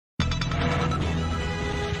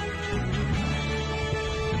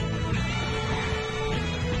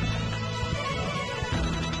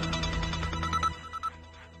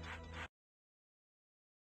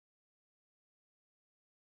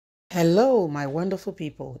Hello, my wonderful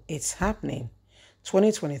people. It's happening.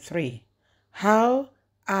 2023. How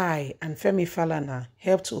I and Femi Falana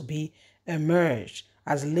helped Obi emerge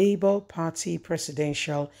as Labour Party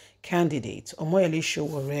presidential candidate. Omoyele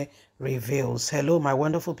Sowore reveals. Hello, my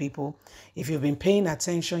wonderful people. If you've been paying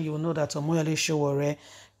attention, you will know that Omoyele Sowore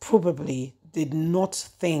probably did not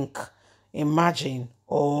think, imagine,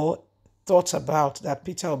 or thought about that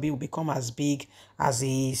Peter Obi will become as big as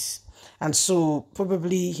he is. And so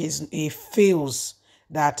probably he feels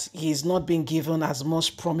that he's not being given as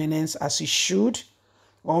much prominence as he should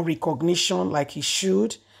or recognition like he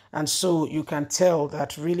should. And so you can tell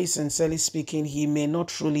that really, sincerely speaking, he may not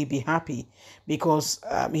truly be happy because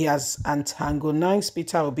he has antagonized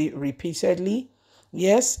Peter Obi repeatedly.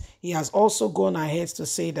 Yes, he has also gone ahead to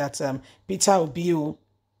say that Peter Obi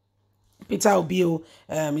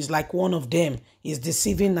is like one of them. He's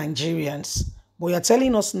deceiving Nigerians. But you're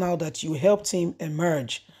telling us now that you helped him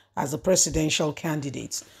emerge as a presidential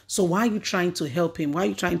candidate. So why are you trying to help him? Why are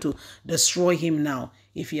you trying to destroy him now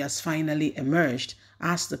if he has finally emerged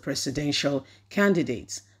as the presidential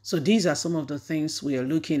candidate? So these are some of the things we are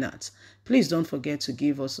looking at. Please don't forget to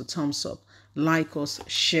give us a thumbs up, like us,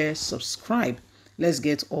 share, subscribe. Let's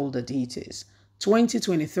get all the details.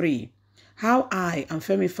 2023. How I and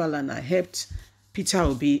Femi Falana helped Peter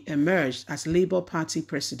Obi emerge as Labour Party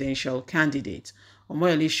presidential candidate,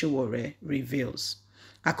 Omoyele Sowore reveals.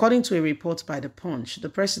 According to a report by The Punch, the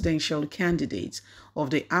presidential candidate of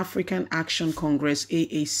the African Action Congress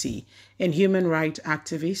AAC and human rights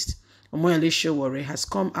activist, Omoyele Sowore has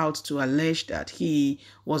come out to allege that he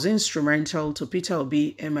was instrumental to Peter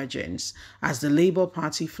Obi's emergence as the Labour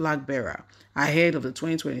Party flag bearer ahead of the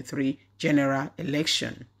 2023 general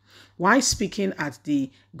election. While speaking at the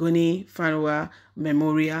Goni Faroua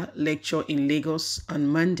Memorial Lecture in Lagos on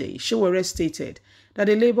Monday, Sowore stated that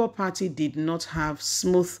the Labour Party did not have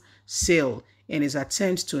smooth sail in its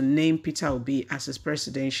attempt to name Peter Obi as its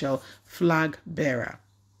presidential flag bearer,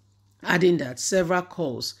 adding that several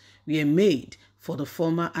calls were made for the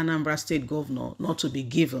former Anambra State governor not to be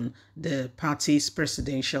given the party's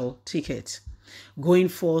presidential ticket. Going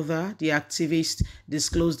further, the activist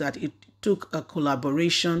disclosed that it took a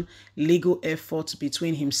collaboration legal effort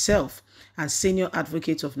between himself and senior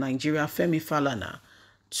advocate of Nigeria, Femi Falana,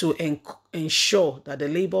 to ensure that the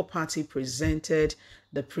Labour Party presented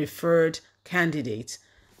the preferred candidate,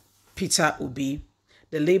 Peter Obi.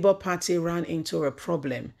 The Labour Party ran into a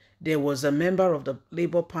problem. There was a member of the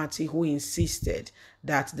Labour Party who insisted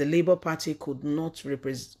that the Labour Party could not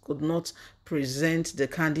present the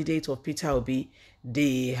candidate of Peter Obi.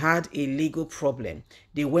 They had a legal problem.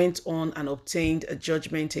 They went on and obtained a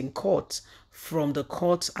judgment in court from the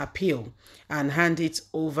court appeal and handed it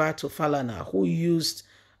over to Falana, who used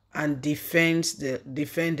and defend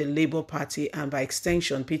the Labour Party and by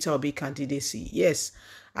extension Peter Obi candidacy. Yes,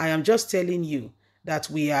 I am just telling you that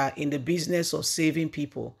we are in the business of saving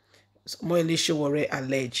people. Omoyele Sowore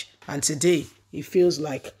alleged, and today it feels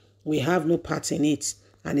like we have no part in it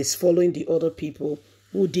and is following the other people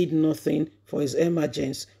who did nothing for his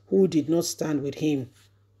emergence, who did not stand with him,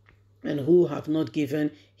 and who have not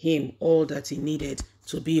given him all that he needed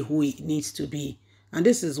to be who he needs to be. And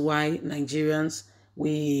this is why Nigerians,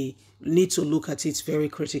 we need to look at it very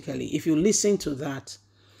critically. If you listen to that,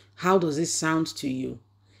 how does it sound to you?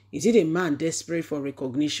 Is it a man desperate for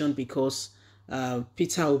recognition because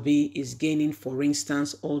Peter Obi is gaining, for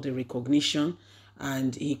instance, all the recognition,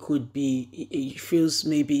 and he feels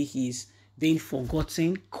maybe he's being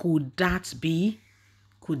forgotten? Could that be?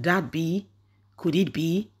 Could it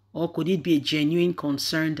be? Or could it be a genuine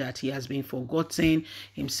concern that he has been forgotten?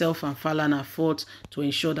 Himself and Falana fought to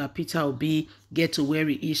ensure that Peter Obi get to where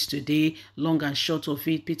he is today. Long and short of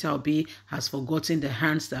it, Peter Obi has forgotten the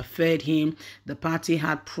hands that fed him. The party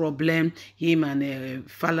had problem. Him and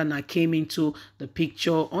Falana came into the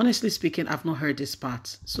picture. Honestly speaking, I've not heard this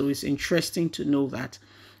part. So it's interesting to know that.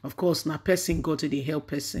 Of course, now person go to the help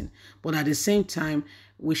person. But at the same time,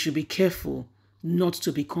 we should be careful not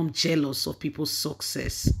to become jealous of people's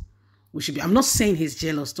success. I'm not saying he's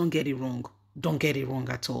jealous. Don't get it wrong. Don't get it wrong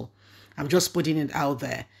at all. I'm just putting it out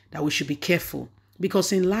there that we should be careful.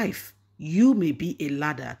 Because in life, you may be a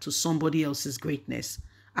ladder to somebody else's greatness.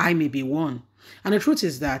 I may be one. And the truth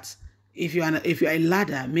is that if you're a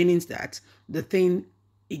ladder, meaning that the thing,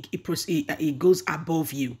 it goes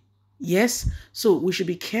above you. Yes? So we should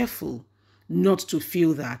be careful not to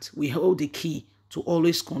feel that we hold the key to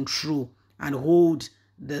always control and hold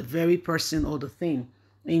the very person or the thing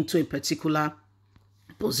into a particular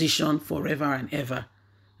position forever and ever.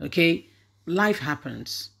 Okay? Life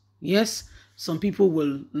happens. Yes? Some people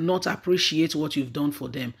will not appreciate what you've done for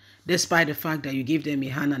them, despite the fact that you gave them a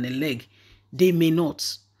hand and a leg. They may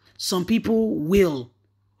not. Some people will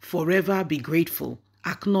forever be grateful,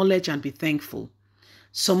 acknowledge and be thankful.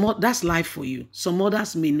 That's life for you. Some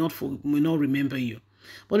others may not remember you.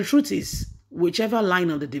 But the truth is, whichever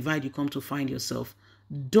line of the divide you come to find yourself,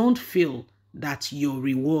 don't feel that your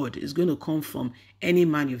reward is going to come from any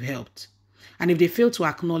man you've helped. And if they fail to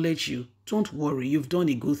acknowledge you, don't worry, you've done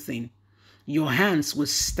a good thing. Your hands will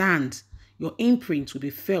stand. Your imprint will be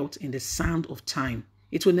felt in the sand of time.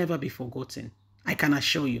 It will never be forgotten. I can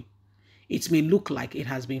assure you. It may look like it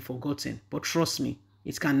has been forgotten, but trust me,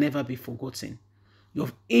 it can never be forgotten. Your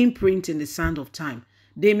imprint in the sand of time,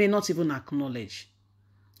 they may not even acknowledge.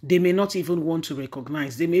 They may not even want to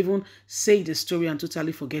recognize. They may even say the story and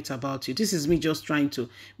totally forget about you. This is me just trying to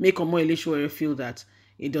make Omoyele Sowore feel that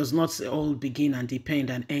it does not all begin and depend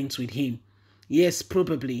and ends with him. Yes,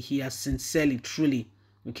 probably he has sincerely, truly,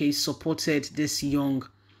 supported this young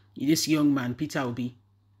man, Peter Obi.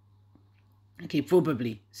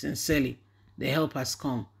 Probably, sincerely, the help has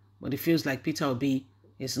come. But it feels like Peter Obi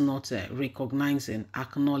is not recognizing,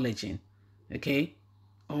 acknowledging,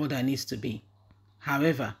 all that needs to be.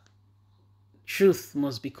 However, truth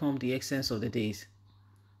must become the essence of the days.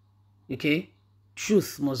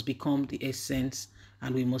 Truth must become the essence,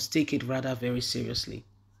 and we must take it rather very seriously.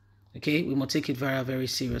 We must take it very, very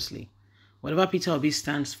seriously. Whatever Peter Obi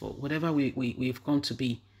stands for, whatever we've come to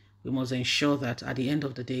be, we must ensure that at the end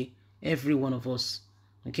of the day, every one of us,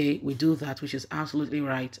 we do that which is absolutely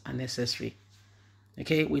right and necessary.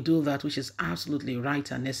 We do that which is absolutely right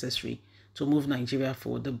and necessary to move Nigeria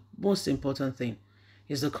forward. The most important thing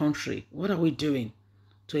is the country. What are we doing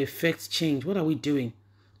to effect change? What are we doing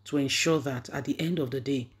to ensure that at the end of the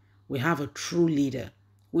day, we have a true leader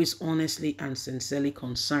who is honestly and sincerely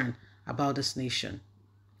concerned about this nation?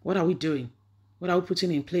 What are we doing? What are we putting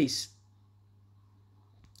in place?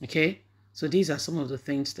 So these are some of the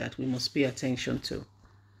things that we must pay attention to,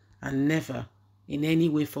 and never in any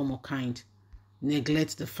way, form or kind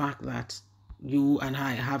neglect the fact that you and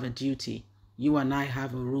I have a duty. You and I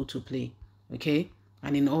have a role to play.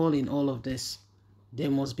 And in all of this, there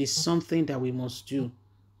must be something that we must do,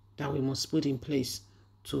 that we must put in place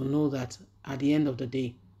to know that at the end of the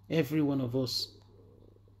day, every one of us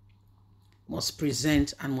must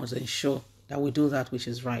present and must ensure that we do that which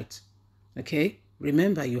is right.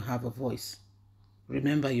 Remember, you have a voice.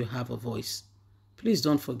 Remember, you have a voice. Please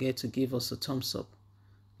don't forget to give us a thumbs up,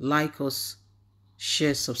 like us,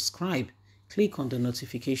 share, subscribe, click on the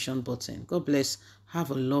notification button. God bless.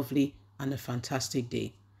 Have a lovely and a fantastic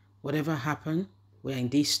day. Whatever happened, we're in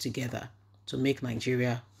this together to make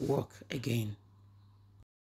Nigeria work again.